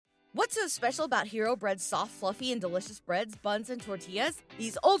What's so special about Hero Bread's soft, fluffy, and delicious breads, buns, and tortillas?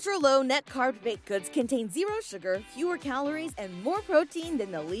 These ultra-low net-carb baked goods contain zero sugar, fewer calories, and more protein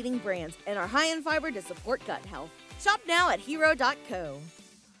than the leading brands, and are high in fiber to support gut health. Shop now at hero.co.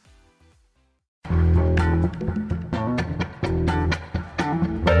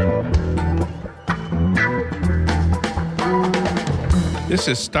 This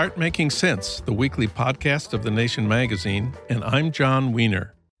is Start Making Sense, the weekly podcast of The Nation magazine, and I'm John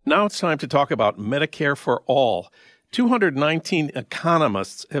Wiener. Now it's time to talk about Medicare for All. 219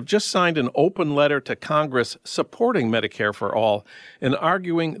 economists have just signed an open letter to Congress supporting Medicare for All and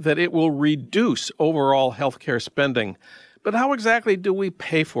arguing that it will reduce overall health care spending. But how exactly do we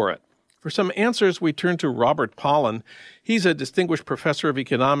pay for it? For some answers, we turn to Robert Pollin. He's a distinguished professor of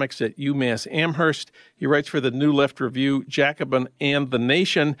economics at UMass Amherst. He writes for the New Left Review, Jacobin, and The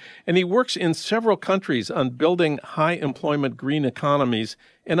Nation, and he works in several countries on building high-employment green economies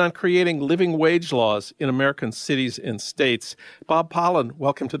and on creating living wage laws in American cities and states. Bob Pollin,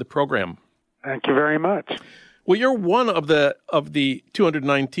 welcome to the program. Thank you very much. Well, you're one of the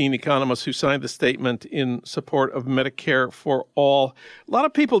 219 economists who signed the statement in support of Medicare for All. A lot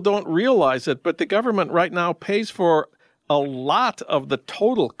of people don't realize it, but the government right now pays for a lot of the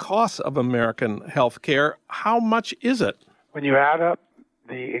total costs of American health care. How much is it? When you add up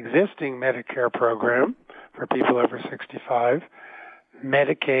the existing Medicare program for people over 65,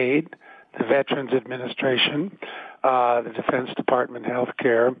 Medicaid, the Veterans Administration, the Defense Department Health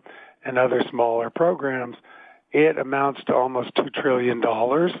Care, and other smaller programs, it amounts to almost $2 trillion,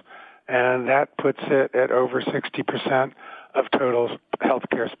 and that puts it at over 60% of total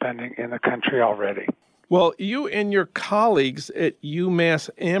healthcare spending in the country already. Well, you and your colleagues at UMass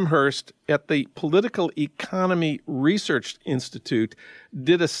Amherst at the Political Economy Research Institute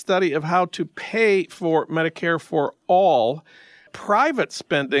did a study of how to pay for Medicare for All. Private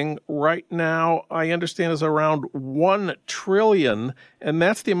spending right now, I understand, is around $1 trillion, and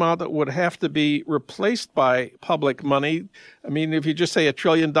that's the amount that would have to be replaced by public money. I mean, if you just say $1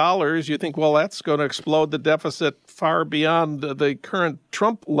 trillion, you think, well, that's going to explode the deficit far beyond the current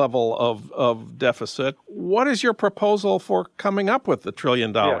Trump level of deficit. What is your proposal for coming up with the $1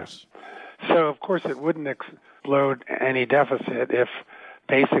 trillion? Yeah. So, of course, it wouldn't explode any deficit if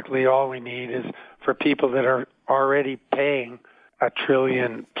basically all we need is for people that are already paying $1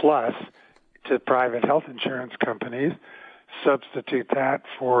 trillion plus to private health insurance companies, substitute that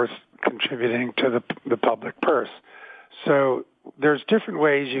for contributing to the public purse. So there's different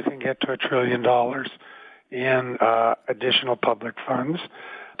ways you can get to $1 trillion in additional public funds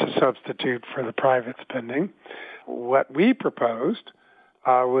to substitute for the private spending. What we proposed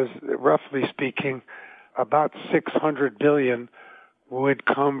was, roughly speaking, about $600 billion would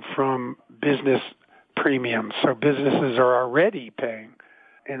come from business premiums. So businesses are already paying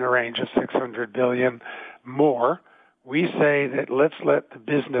in the range of $600 billion more. We say that let's let the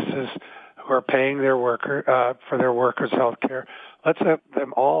businesses who are paying their for their workers' health care, let's let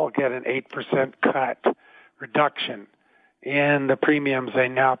them all get an 8% cut reduction in the premiums they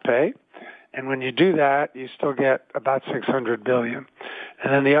now pay. And when you do that, you still get about $600 billion.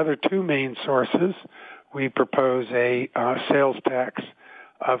 And then the other two main sources, we propose a sales tax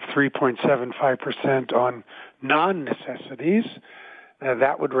of 3.75% on non-necessities.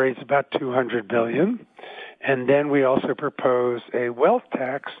 That would raise about $200 billion. And then we also propose a wealth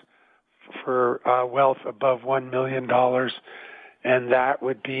tax for wealth above $1 million, and that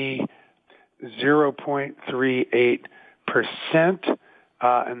would be 0.38%,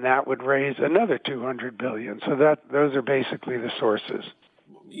 and that would raise another $200 billion. So those are basically the sources.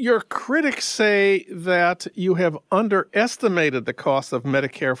 Your critics say that you have underestimated the cost of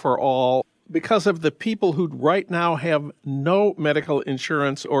Medicare for All because of the people who right now have no medical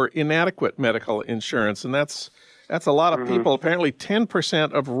insurance or inadequate medical insurance. And that's a lot of people. Apparently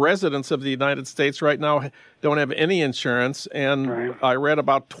 10% of residents of the United States right now don't have any insurance. And I read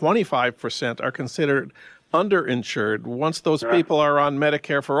about 25% are considered underinsured. Once those people are on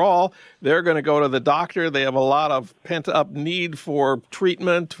Medicare for All, they're going to go to the doctor. They have a lot of pent-up need for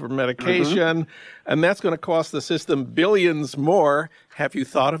treatment, for medication, and that's going to cost the system billions more. Have you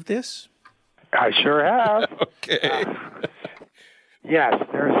thought of this? I sure have. Okay. Yes,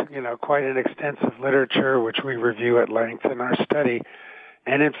 there's quite an extensive literature which we review at length in our study.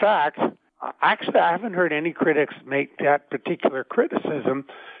 And in fact, actually, I haven't heard any critics make that particular criticism,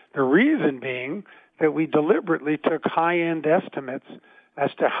 the reason being that we deliberately took high-end estimates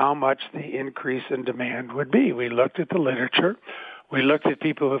as to how much the increase in demand would be. We looked at the literature. We looked at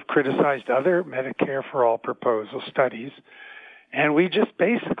people who have criticized other Medicare for All proposal studies, and we just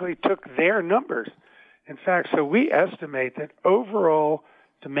basically took their numbers. In fact, so we estimate that overall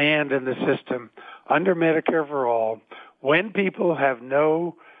demand in the system under Medicare for All, when people have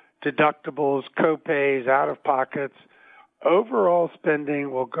no deductibles, copays, out-of-pockets, overall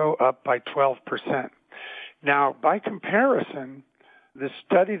spending will go up by 12%. Now, by comparison, the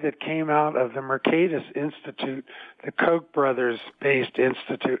study that came out of the Mercatus Institute, the Koch brothers-based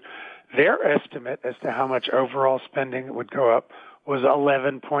institute, their estimate as to how much overall spending would go up was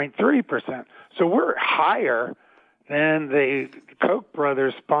 11.3%. So we're higher than the Koch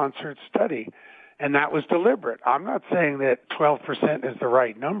brothers-sponsored study, and that was deliberate. I'm not saying that 12% is the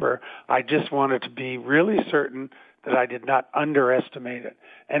right number. I just wanted to be really certain that I did not underestimate it.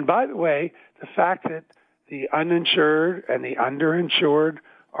 And by the way, the fact that the uninsured and the underinsured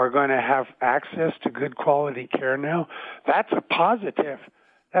are going to have access to good quality care now, that's a positive.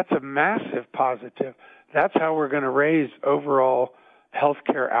 That's a massive positive. That's how we're going to raise overall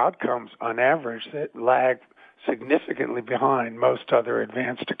healthcare outcomes on average that lag significantly behind most other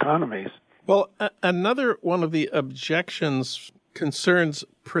advanced economies. Well, another one of the objections concerns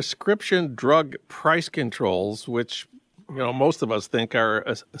prescription drug price controls, which most of us think are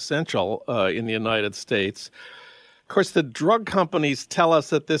essential in the United States. Of course, the drug companies tell us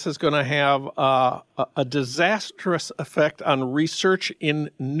that this is going to have a disastrous effect on research in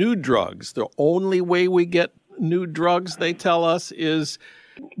new drugs. The only way we get new drugs, they tell us, is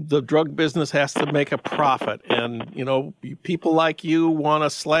the drug business has to make a profit. And, people like you want to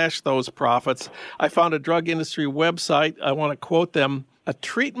slash those profits. I found a drug industry website. I want to quote them. A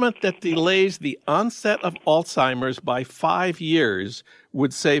treatment that delays the onset of Alzheimer's by 5 years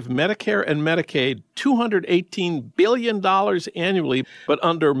would save Medicare and Medicaid $218 billion annually, but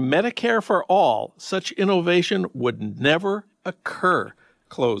under Medicare for All, such innovation would never occur,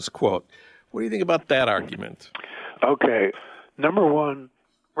 close quote. What do you think about that argument? Okay. Number one,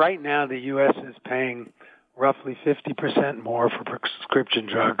 right now the U.S. is paying roughly 50% more for prescription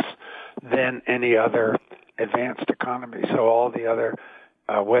drugs than any other advanced economy. So all the other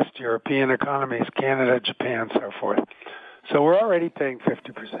West European economies, Canada, Japan, so forth. So we're already paying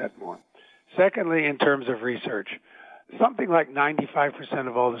 50% more. Secondly, in terms of research, something like 95%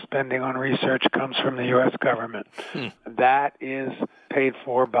 of all the spending on research comes from the U.S. government. That is paid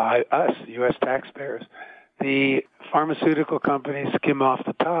for by us, U.S. taxpayers. The pharmaceutical companies skim off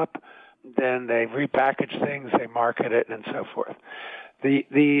the top, then they repackage things, they market it, and so forth.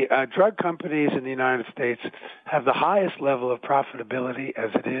 The drug companies in the United States have the highest level of profitability as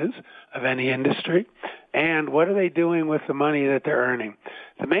it is of any industry. And what are they doing with the money that they're earning?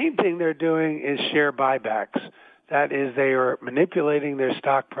 The main thing they're doing is share buybacks. That is, they are manipulating their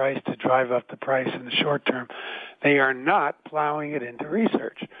stock price to drive up the price in the short term. They are not plowing it into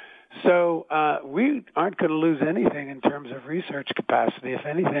research. So we aren't going to lose anything in terms of research capacity. If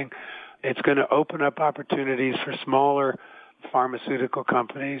anything, it's going to open up opportunities for smaller pharmaceutical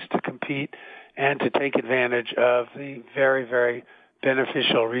companies to compete and to take advantage of the very, very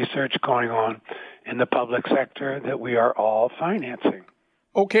beneficial research going on in the public sector that we are all financing.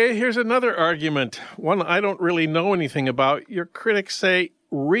 Okay, here's another argument, one I don't really know anything about. Your critics say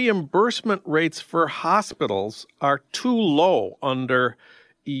reimbursement rates for hospitals are too low under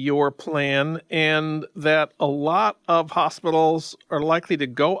your plan, and that a lot of hospitals are likely to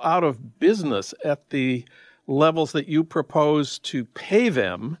go out of business at the levels that you propose to pay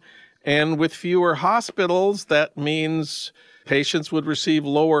them. And with fewer hospitals, that means patients would receive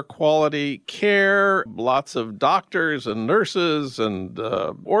lower quality care. Lots of doctors and nurses and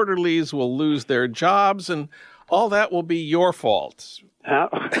orderlies will lose their jobs, and all that will be your fault.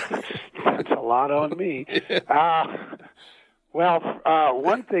 That's a lot on me.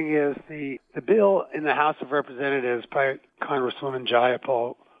 One thing is the bill in the House of Representatives by Congresswoman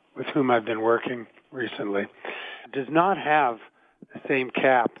Jayapal, with whom I've been working recently, does not have the same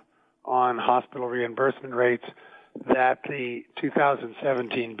cap on hospital reimbursement rates that the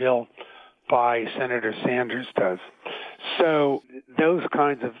 2017 bill by Senator Sanders does. So those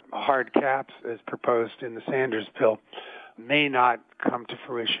kinds of hard caps as proposed in the Sanders bill may not come to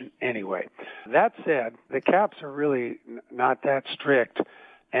fruition anyway. That said, the caps are really not that strict,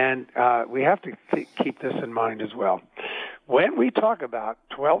 and we have to keep this in mind as well. When we talk about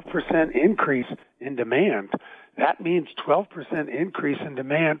 12% increase in demand, that means 12% increase in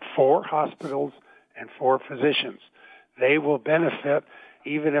demand for hospitals and for physicians. They will benefit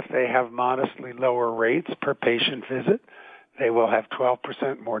even if they have modestly lower rates per patient visit. They will have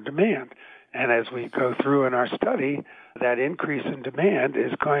 12% more demand. And as we go through in our study, that increase in demand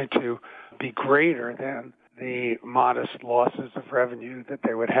is going to be greater than the modest losses of revenue that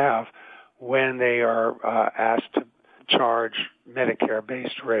they would have when they are asked to charge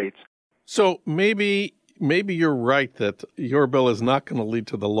Medicare-based rates. So maybe maybe you're right that your bill is not going to lead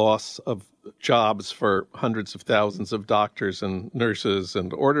to the loss of jobs for hundreds of thousands of doctors and nurses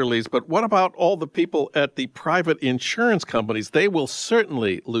and orderlies. But what about all the people at the private insurance companies? They will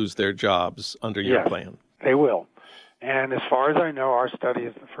certainly lose their jobs under your plan. They will. And as far as I know, our study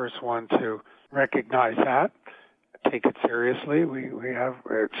is the first one to recognize that, take it seriously. We have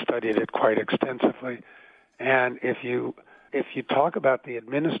studied it quite extensively. And if you talk about the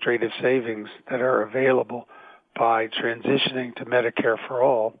administrative savings that are available by transitioning to Medicare for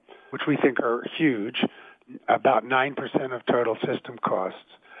All, which we think are huge, about 9% of total system costs,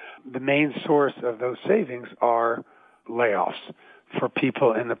 the main source of those savings are layoffs for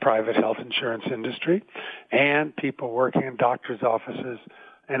people in the private health insurance industry and people working in doctors' offices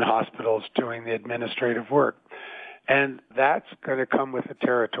and hospitals doing the administrative work. And that's going to come with the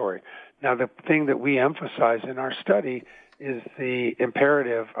territory. Now, the thing that we emphasize in our study is the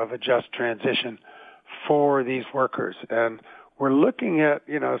imperative of a just transition for these workers. And we're looking at,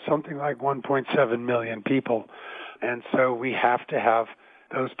 something like 1.7 million people. And so we have to have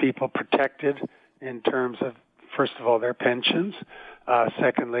those people protected in terms of, first of all, their pensions.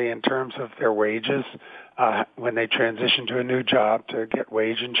 Secondly, in terms of their wages, when they transition to a new job, to get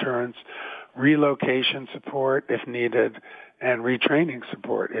wage insurance, relocation support if needed, and retraining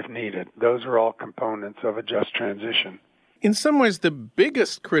support if needed. Those are all components of a just transition. In some ways, the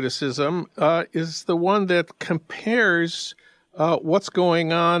biggest criticism is the one that compares what's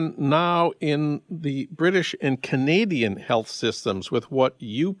going on now in the British and Canadian health systems with what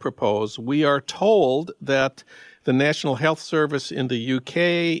you propose. We are told that the National Health Service in the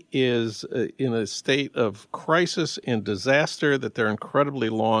UK is in a state of crisis and disaster, that there are incredibly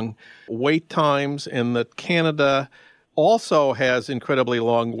long wait times, and that Canada also has incredibly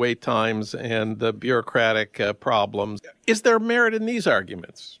long wait times and the bureaucratic problems. Is there merit in these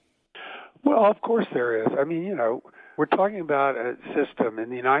arguments? Well, of course there is. I mean, we're talking about a system in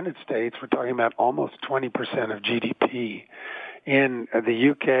the United States, we're talking about almost 20% of GDP. In the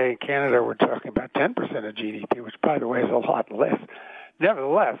UK, Canada, we're talking about 10% of GDP, which, by the way, is a lot less.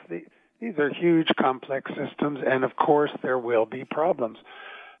 Nevertheless, these are huge, complex systems, and of course there will be problems.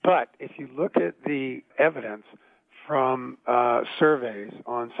 But if you look at the evidence from surveys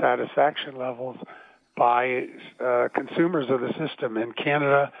on satisfaction levels by consumers of the system in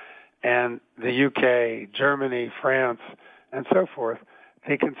Canada and the UK, Germany, France, and so forth,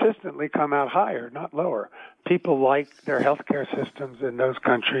 they consistently come out higher, not lower. People like their healthcare systems in those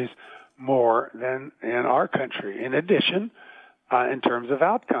countries more than in our country. In addition, in terms of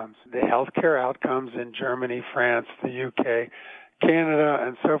outcomes, the healthcare outcomes in Germany, France, the UK, Canada,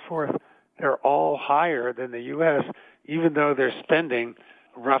 and so forth, they're all higher than the U.S., even though they're spending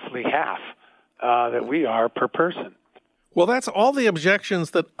roughly half that we are per person. Well, that's all the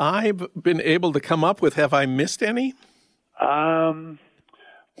objections that I've been able to come up with. Have I missed any?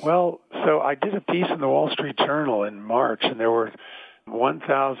 Well, so I did a piece in the Wall Street Journal in March, and there were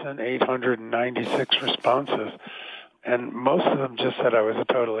 1,896 responses, and most of them just said I was a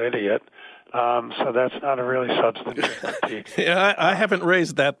total idiot. So that's not a really substantive critique. Yeah, I haven't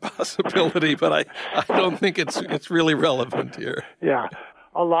raised that possibility, but I don't think it's really relevant here. Yeah.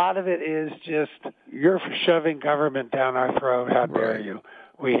 A lot of it is just, you're shoving government down our throat. How dare you?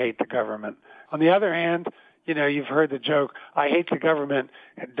 We hate the government. On the other hand, you've heard the joke, I hate the government,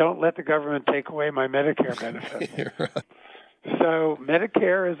 and don't let the government take away my Medicare benefits. Right. So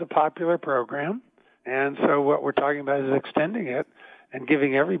Medicare is a popular program, and so what we're talking about is extending it and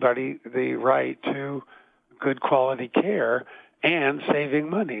giving everybody the right to good quality care and saving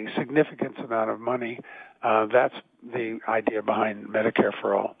money, significant amount of money. That's the idea behind Medicare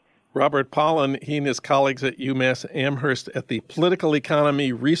for All. Robert Pollin, he and his colleagues at UMass Amherst at the Political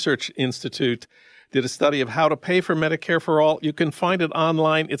Economy Research Institute did a study of how to pay for Medicare for All. You can find it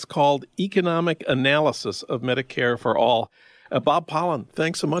online. It's called Economic Analysis of Medicare for All. Bob Pollin,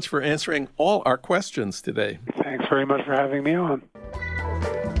 thanks so much for answering all our questions today. Thanks very much for having me on.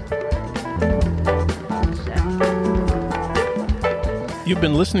 You've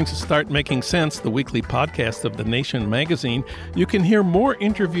been listening to Start Making Sense, the weekly podcast of The Nation magazine. You can hear more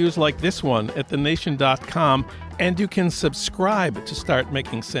interviews like this one at thenation.com, and you can subscribe to Start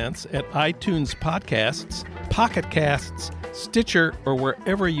Making Sense at iTunes Podcasts, Pocket Casts, Stitcher, or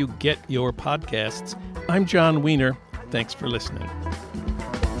wherever you get your podcasts. I'm John Wiener. Thanks for listening.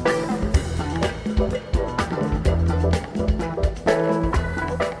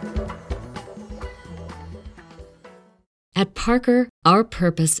 At Parker, our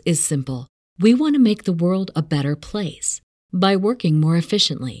purpose is simple. We want to make the world a better place by working more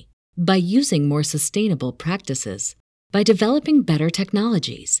efficiently, by using more sustainable practices, by developing better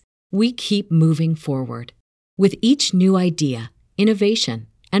technologies, we keep moving forward. With each new idea, innovation,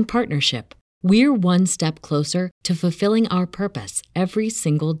 and partnership, we're one step closer to fulfilling our purpose every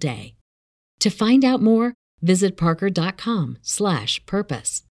single day. To find out more, visit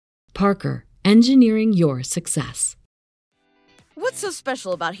parker.com/purpose. Parker, engineering your success. What's so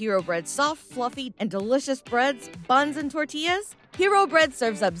special about Hero Bread's soft, fluffy, and delicious breads, buns, and tortillas? Hero Bread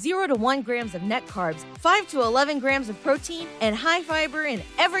serves up 0 to 1 grams of net carbs, 5 to 11 grams of protein, and high fiber in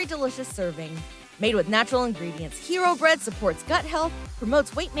every delicious serving. Made with natural ingredients, Hero Bread supports gut health,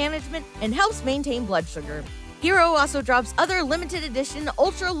 promotes weight management, and helps maintain blood sugar. Hero also drops other limited edition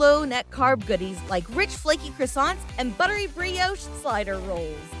ultra-low net carb goodies like rich flaky croissants and buttery brioche slider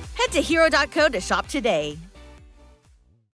rolls. Head to hero.co to shop today.